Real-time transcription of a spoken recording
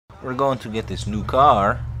we're going to get this new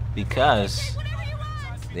car because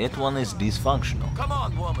that one is dysfunctional. Come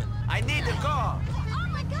on, woman. I need a car. Oh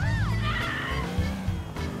my god!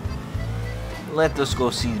 Let us go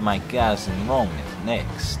see my cousin Roman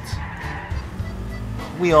next.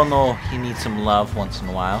 We all know he needs some love once in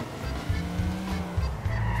a while.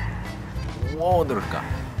 Water car.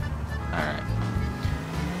 Alright.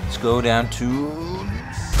 Let's go down to...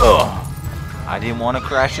 Ugh. I didn't want to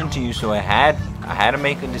crash into you, so I had to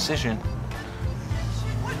make a decision.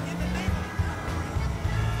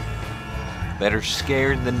 Better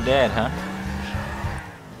scared than dead, huh?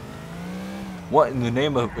 What in the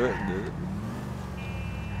name of...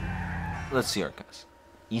 Let's see our cousin.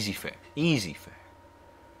 Easy fare. Easy fare.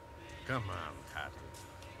 Come on, Patty.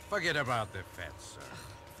 Forget about the fat sir.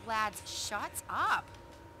 Vlad, shut up.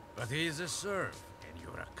 But he's a serf, and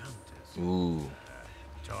you're a countess. Ooh.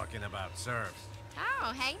 Talking about serfs.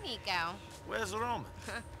 Oh, hey, Nico. Where's Roman?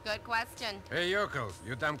 Good question. Hey, Yoko,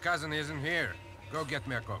 your damn cousin isn't here. Go get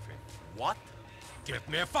me a coffee. What? Get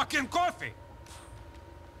me a fucking coffee!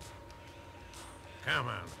 Come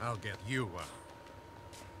on, I'll get you one.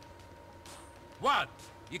 What?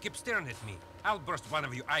 You keep staring at me. I'll burst one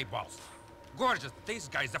of your eyeballs. Gorgeous, this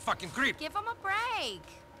guy's a fucking creep. Give him a break.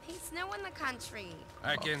 He's new in the country.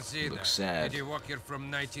 I can see that. looks sad. Did you walk here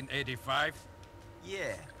from 1985?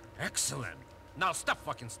 Yeah. Excellent. Now stop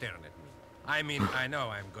fucking staring at me. I mean, I know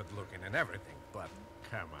I'm good looking and everything, but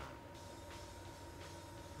come on.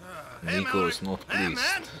 Nico is not Hey, pleased.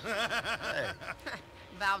 man!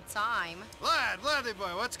 About time. Vladdy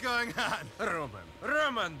boy, what's going on?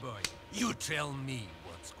 Roman boy, you tell me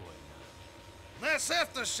what's going That's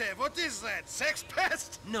aftershave. What is that? Sex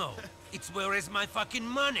pest? on. No, it's where is my fucking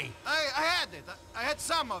money? I had it. I had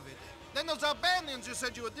some of it. Then those Albanians you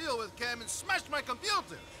said you would deal with came and smashed my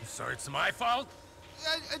computer. So it's my fault?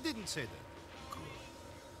 I didn't say that.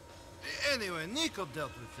 Anyway, Nico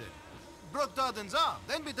dealt with it. Broke Darden's arm,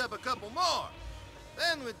 then beat up a couple more.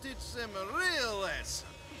 Then we teach them a real lesson.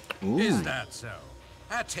 Ooh. Is that so?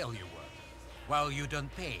 I tell you what, while you don't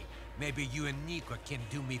pay, maybe you and Nico can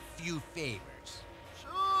do me few favors.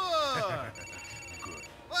 Sure. Good.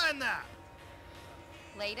 Why not?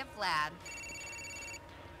 Later, Vlad.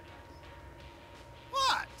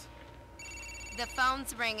 What? The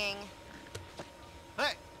phone's ringing.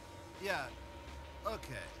 Hey. Yeah.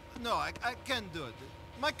 Okay. No, I can't do it.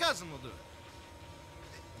 My cousin will do it.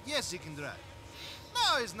 Yes, he can drive.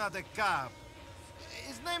 No, he's not a cop.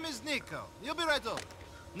 His name is Nico. You'll be right over.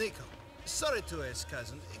 Nico, sorry to ask,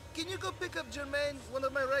 cousin. Can you go pick up Jermaine, one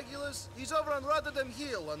of my regulars? He's over on Rotterdam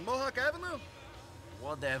Hill on Mohawk Avenue.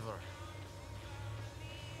 Whatever.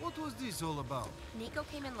 What was this all about? Nico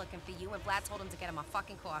came in looking for you, and Vlad told him to get him a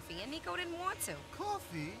fucking coffee, and Nico didn't want to.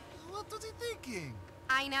 Coffee? What was he thinking?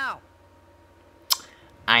 I know.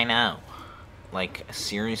 I know. Like,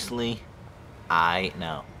 seriously? I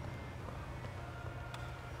know.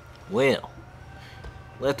 Well,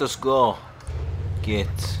 let us go get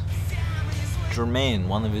Jermaine,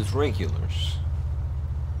 one of his regulars.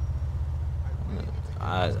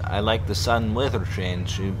 I like the sudden weather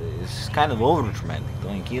change. It's kind of over dramatic,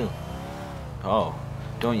 don't you kill? Oh,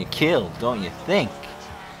 don't you kill, don't you think?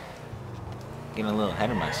 Getting a little ahead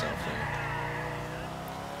of myself there.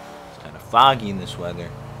 It's kind of foggy in this weather.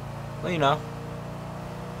 Well, you know,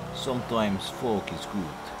 sometimes fog is good.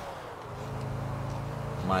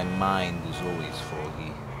 My mind is always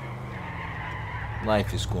foggy.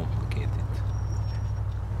 Life is complicated.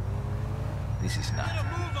 This is not.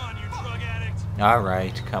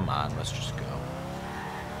 Alright, come on, let's just go.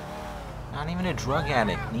 Not even a drug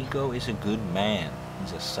addict. Nico is a good man.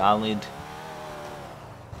 He's a solid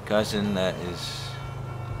cousin that is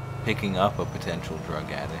picking up a potential drug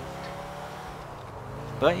addict.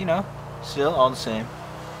 But, you know, still all the same.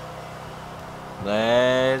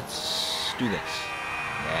 Let's do this.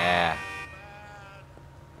 Yeah.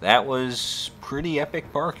 That was pretty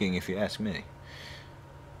epic parking, if you ask me.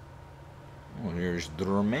 Oh, here's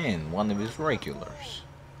Jermaine, one of his regulars.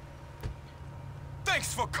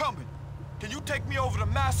 Thanks for coming. Can you take me over to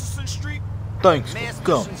Masterson Street? Thanks for Masterson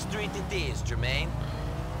coming. Street it is, Jermaine.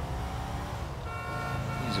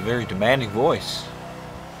 He's a very demanding voice.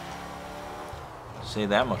 Say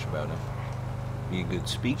that much about him. Be a good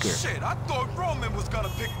speaker. Shit, I thought Roman was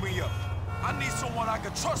gonna pick me up. I need someone I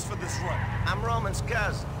can trust for this run. I'm Roman's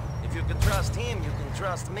cousin. If you can trust him, you can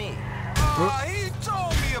trust me. He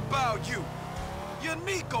told me about you. You're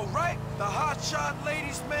Nico, right? The hotshot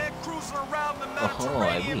ladies man cruising around the I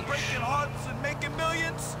Mediterranean, wish. breaking hearts and making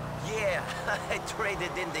millions? Yeah, I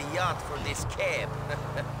traded in the yacht for this cab.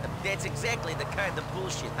 That's exactly the kind of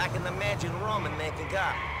bullshit I can imagine Roman making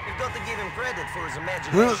up. You've got to give him credit for his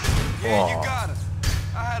imagination. Yeah, you Oh. got it.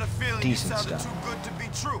 I had a feeling you Decent sounded stuff. too good to be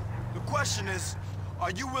true. The question is,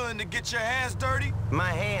 are you willing to get your hands dirty?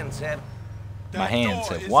 My hands have... My hands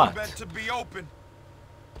door have isn't what? meant to be open.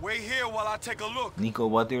 Wait here while I take a look. Nico,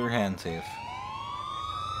 what do your hands have?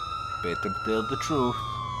 Better tell the truth.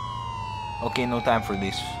 Okay, no time for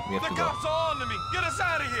this. We have The to go. cops are on to me. Get us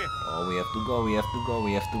out of here. Oh, we have to go, we have to go,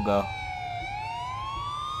 we have to go.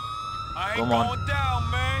 I ain't Come on. going down,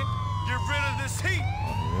 man. Get rid of this heat.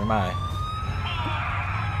 Oh, here am I.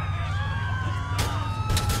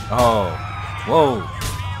 Oh, whoa.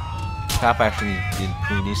 Cop actually did a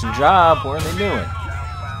pretty decent job. What are they doing?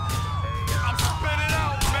 I'm spinning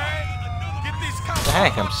out, man. Get these cops What the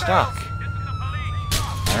heck? I'm off my stuck. face.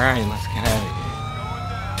 Alright, let's get out of here.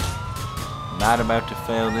 Not about to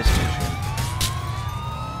fail this mission.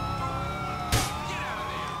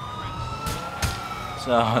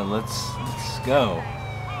 So let's go.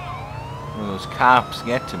 Before those cops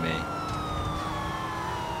get to me.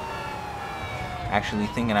 Actually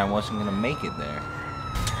thinking I wasn't gonna make it there.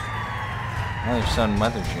 Another sudden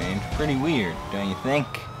weather change. Pretty weird, don't you think?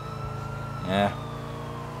 Yeah.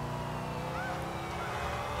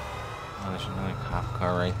 Oh, there's another cop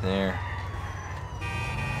car right there.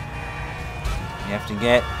 You have to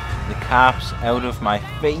get the cops out of my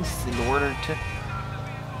face in order to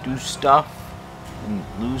do stuff and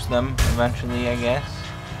lose them eventually, I guess.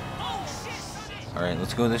 Alright,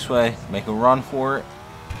 let's go this way. Make a run for it.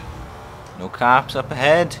 No cops up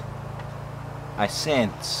ahead. I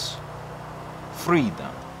sense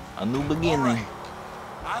freedom. A new beginning. Alright.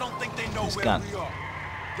 I don't think they know This where gun. we are.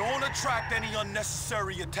 Don't attract any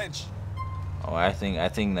unnecessary attention. Oh, I think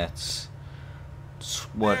that's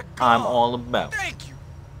what They're I'm gone. all about. Thank you.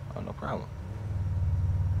 Oh, no problem.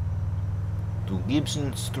 To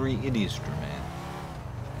Gibson Street it is, man.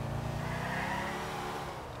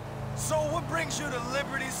 So what brings you to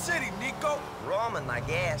Liberty City, Nico? Roman, I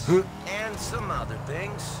guess. Huh? And some other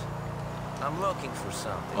things. I'm looking for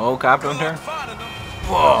something. Oh, cop, Good don't turn. luck finding them.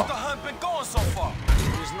 Whoa. How's the hunt been going so far?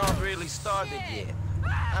 It's not really started yet.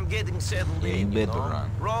 I'm getting settled Yeah, in, you you better know.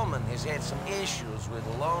 run. Roman has had some issues with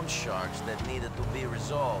loan sharks that needed to be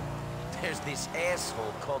resolved. There's this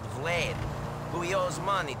asshole called Vlad, who he owes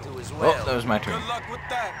money to as well. Oh, that was my turn. Good luck with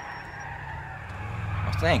that.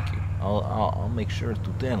 Oh, thank you. I'll make sure to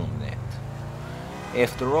tell him that.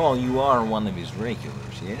 After all, you are one of his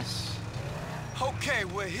regulars, yes? Okay,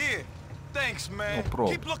 we're here. Thanks, man. No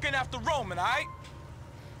problem. Keep looking after Roman, alright?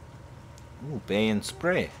 Ooh, pay and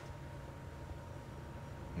spray.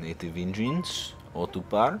 Native engines, auto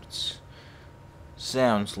parts.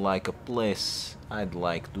 Sounds like a place I'd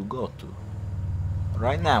like to go to.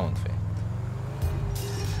 Right now, in fact.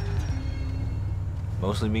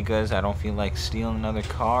 Mostly because I don't feel like stealing another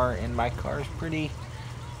car, and my car is pretty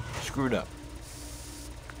screwed up.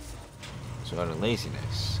 So out of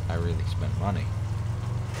laziness, I really spent money.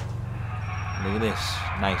 Look at this.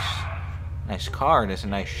 Nice car. There's a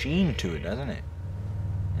nice sheen to it, doesn't it?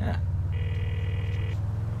 Yeah.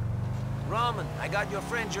 Roman, I got your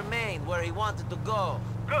friend Jermaine where he wanted to go.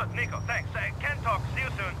 Good, Nico, thanks. Can't talk. See you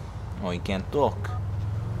soon. Oh, he can't talk.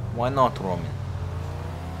 Why not, Roman?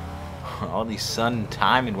 All these sun,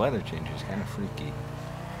 time, and weather changes. Kind of freaky.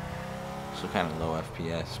 So kind of low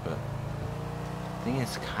FPS, but I think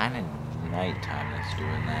it's kind of nighttime that's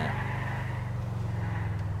doing that.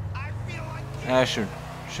 That should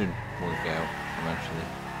work out eventually.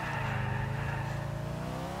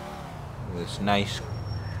 This nice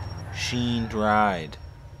sheened ride.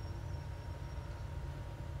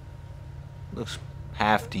 Looks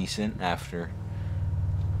half decent after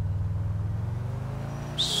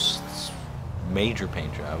major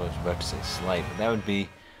paint job. I was about to say slight, but that would be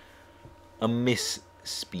a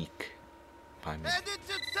misspeak by me. Head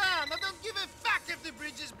into town. I don't give a fuck if the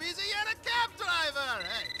bridge is busy. You're a cab driver.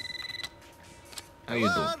 Hey. How you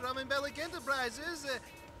Hello, doing? Roman Bellic Enterprises.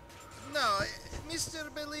 No, Mr.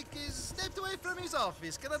 Bellic is stepped away from his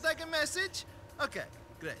office. Can I take a message? Okay,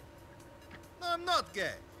 great. No, I'm not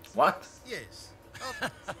gay. What? Yes,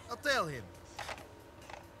 I'll tell him.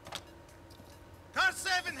 Car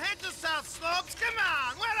 7, head to South Slopes. Come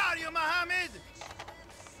on, where are you, Mohammed?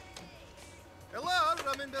 Hello,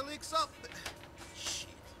 Roman Bellic's up. Shit,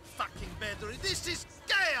 fucking battery. This is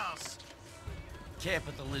chaos.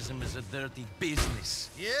 Capitalism is a dirty business.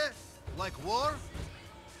 Yeah? Like war?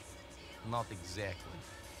 Not exactly.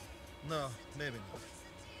 No, maybe not.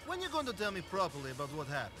 When you going to tell me properly about what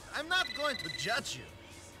happened? I'm not going to judge you.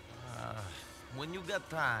 When you got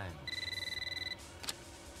time.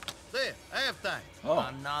 There, I have time. Oh,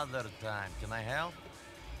 Another time. Can I help?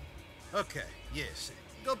 Okay, yes.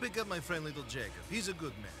 Go pick up my friend Little Jacob. He's a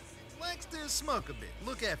good man. Likes to smoke a bit.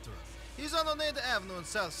 Look after him. He's on Oneida Avenue in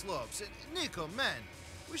South Slopes. Nico, man,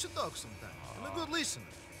 we should talk sometime. I'm a good listener.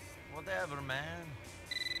 Whatever, man.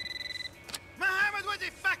 Mohammed, what the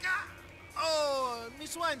fucker? Oh,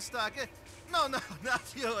 Miss Weinstock. No, not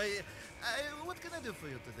you. What can I do for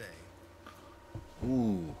you today?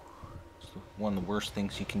 ooh. It's one of the worst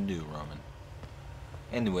things you can do, Roman.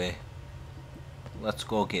 Anyway, let's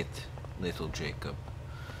go get Little Jacob.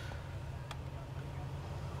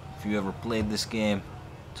 If you ever played this game,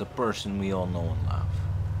 it's a person we all know and love.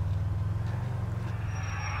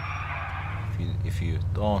 If you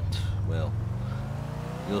don't, well,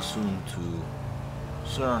 you'll soon to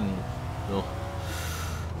soon,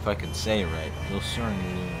 if I can say it right, you'll soon,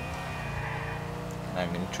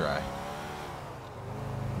 I'm gonna try.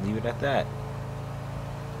 Leave it at that.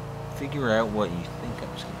 Figure out what you think I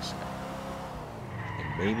was gonna say.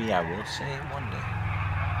 And maybe I will say it one day.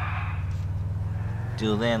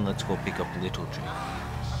 Till then, let's go pick up Little Jacob.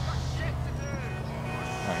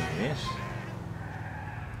 Alright, yes.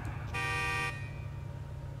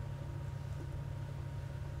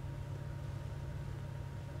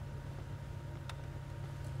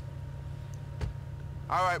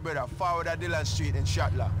 All right, brother. Forward at Dillon Street in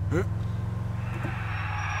Shatler.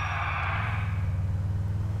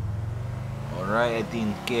 Alright, I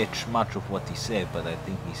didn't catch much of what he said, but I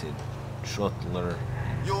think he said Shuttler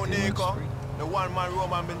and Yo, Dillon Nico, Street. the one man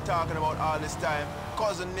Roman been talking about all this time.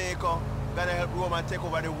 Cousin Nico, gonna help Roman take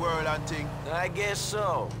over the world and thing. I guess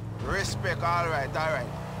so. Respect, all right.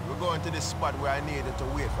 We're going to this spot where I needed to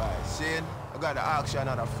wait for it. See? I gotta ask you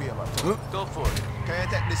another favor. Go for it. Can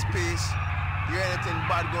you take this piece? Hear anything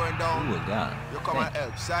bad going down? Ooh, a gun. You come and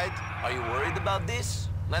help, sight? Are you worried about this?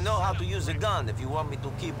 I know how to use a gun if you want me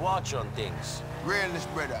to keep watch on things. Realness,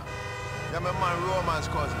 brother. You're my man Roman's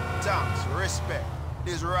cousin. Thanks, respect.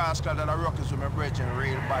 These rascals that are ruckus with my brethren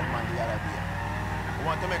real bad man the other day. I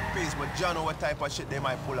want to make peace, but John know what type of shit they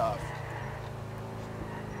might pull off.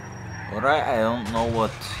 Alright, I don't know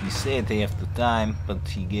what he said half the time, but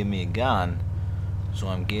he gave me a gun, so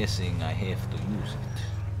I'm guessing I have to use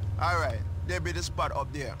it. Alright, there be the spot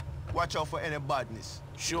up there. Watch out for any badness.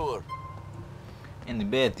 Sure. And the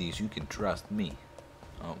bad is you can trust me.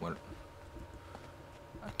 Oh, what?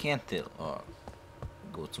 I can't tell. Oh,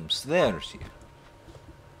 got some stairs here.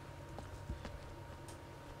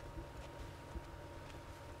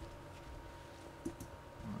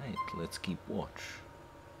 Alright, let's keep watch.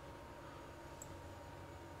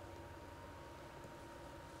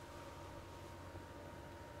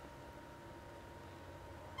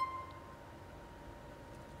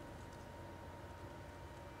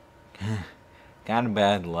 Kind of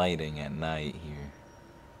bad lighting at night here.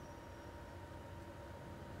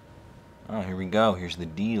 Oh, here we go. Here's the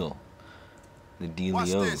deal. The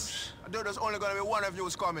What's dealios. this? I thought there's only gonna be one of you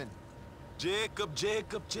who's coming. Jacob.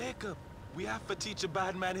 We have to teach a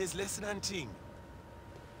bad man his lesson and thing.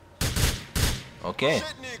 Okay.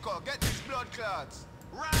 Shit, Nico, get these blood clots.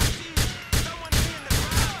 Someone in the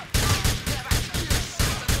crowd.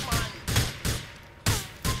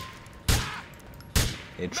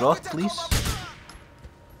 Headshot, please.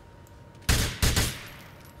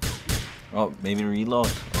 Oh, maybe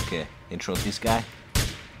reload. Okay, headshot this guy.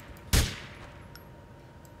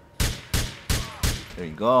 There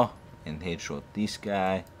you go. And headshot this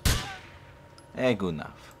guy. Hey, good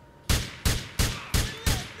enough.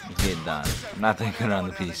 Get done. I'm not that good on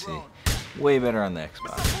the PC. Way better on the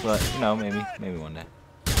Xbox. But, you know, maybe one day.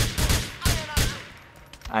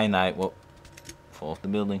 I night. Whoa. Fall off the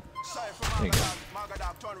building. There you go.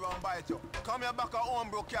 Come here back at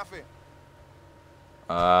Homebrew Cafe.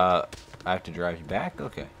 I have to drive you back?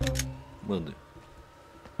 Okay. Will do.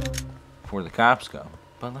 Before the cops go.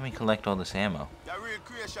 But let me collect all this ammo.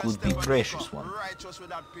 Could be precious one. Righteous with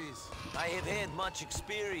that piece. I have had much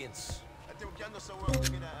experience. I think we can do some work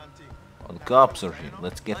together and thing. Oh, the cops are here.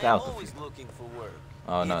 Let's get I'm out of here. always looking for work.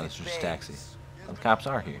 Oh no, If this is it just pays. taxi. Oh, the cops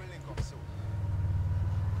are here.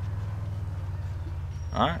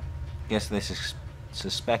 Alright. Guess they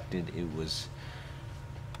suspected it was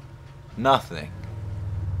nothing.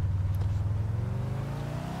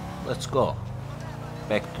 Let's go.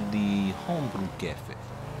 Back to the Homebrew Cafe.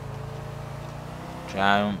 Which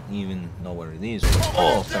I don't even know where it is.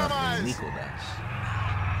 Oh, apparently Nico does.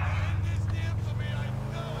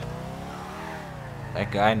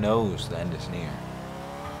 That guy knows the end is near.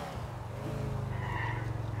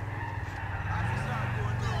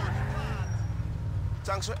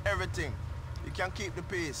 Thanks for everything. You can keep the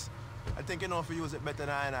peace. I think you know if you use it better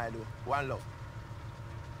than I do. One love.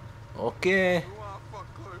 Okay.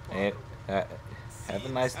 Hey, have a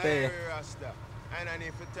nice day. Hey, Rasta. And I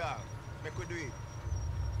need to talk. Make we do it.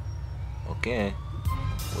 Okay.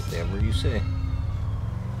 Whatever you say.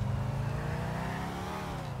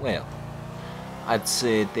 Well, I'd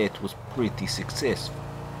say that was pretty successful.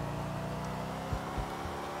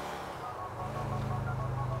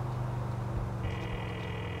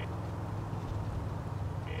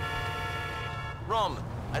 Roman,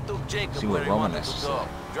 I took Jacob See what where he Roman wanted has to to go. say.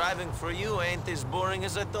 Driving for you ain't as boring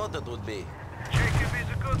as I thought it would be. Jacob is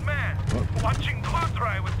a good man. Watching cars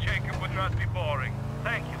drive with Jacob would not be boring.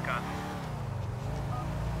 Thank you, cousin.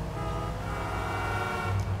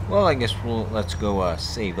 Well, I guess let's go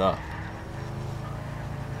save up.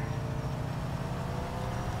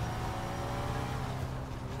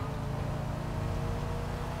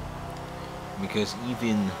 Because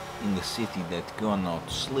even in the city that cannot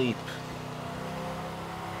sleep,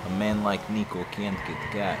 a man like Nico can't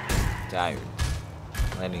get tired.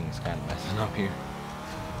 Lighting is kind of messing up here.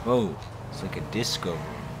 Whoa, it's like a disco room.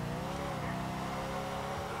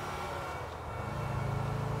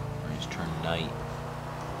 Let's turn night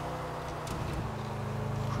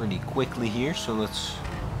pretty quickly here, so let's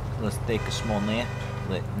take a small nap.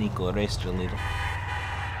 Let Nico rest a little.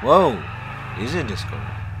 Whoa, is it disco room?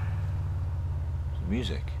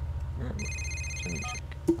 Music. Where's the music?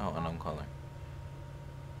 Oh, and I'm calling.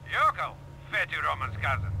 Yoko, Fatty Roman's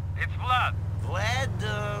cousin. It's Vlad. Vlad,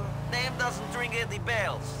 name doesn't ring any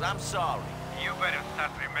bells. I'm sorry. You better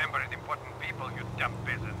start remembering important people, you dumb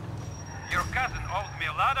peasant. Your cousin owes me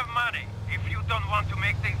a lot of money. If you don't want to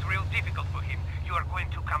make things real difficult for him, you are going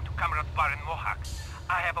to come to Comrade's bar in Mohawk.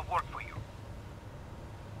 I have a work for you.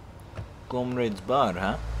 Comrade's bar,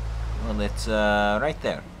 huh? Well, that's right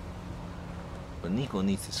there. But Nico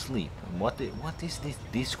needs to sleep. And what is this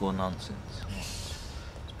disco nonsense?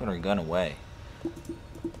 Let's put our gun away.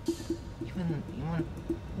 Even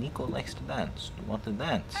Nico likes to dance. Do you want to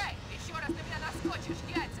dance?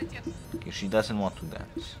 Okay, she doesn't want to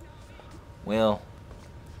dance. Well,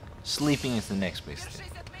 sleeping is the next best thing.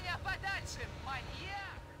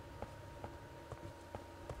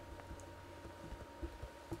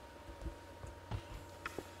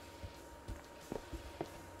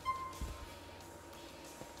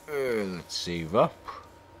 Let's save up.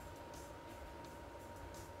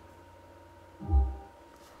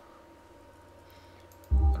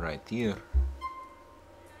 Right here.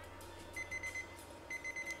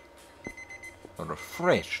 A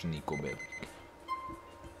refreshed Nico Bellic.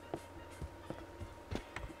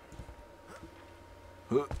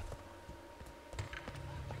 Huh.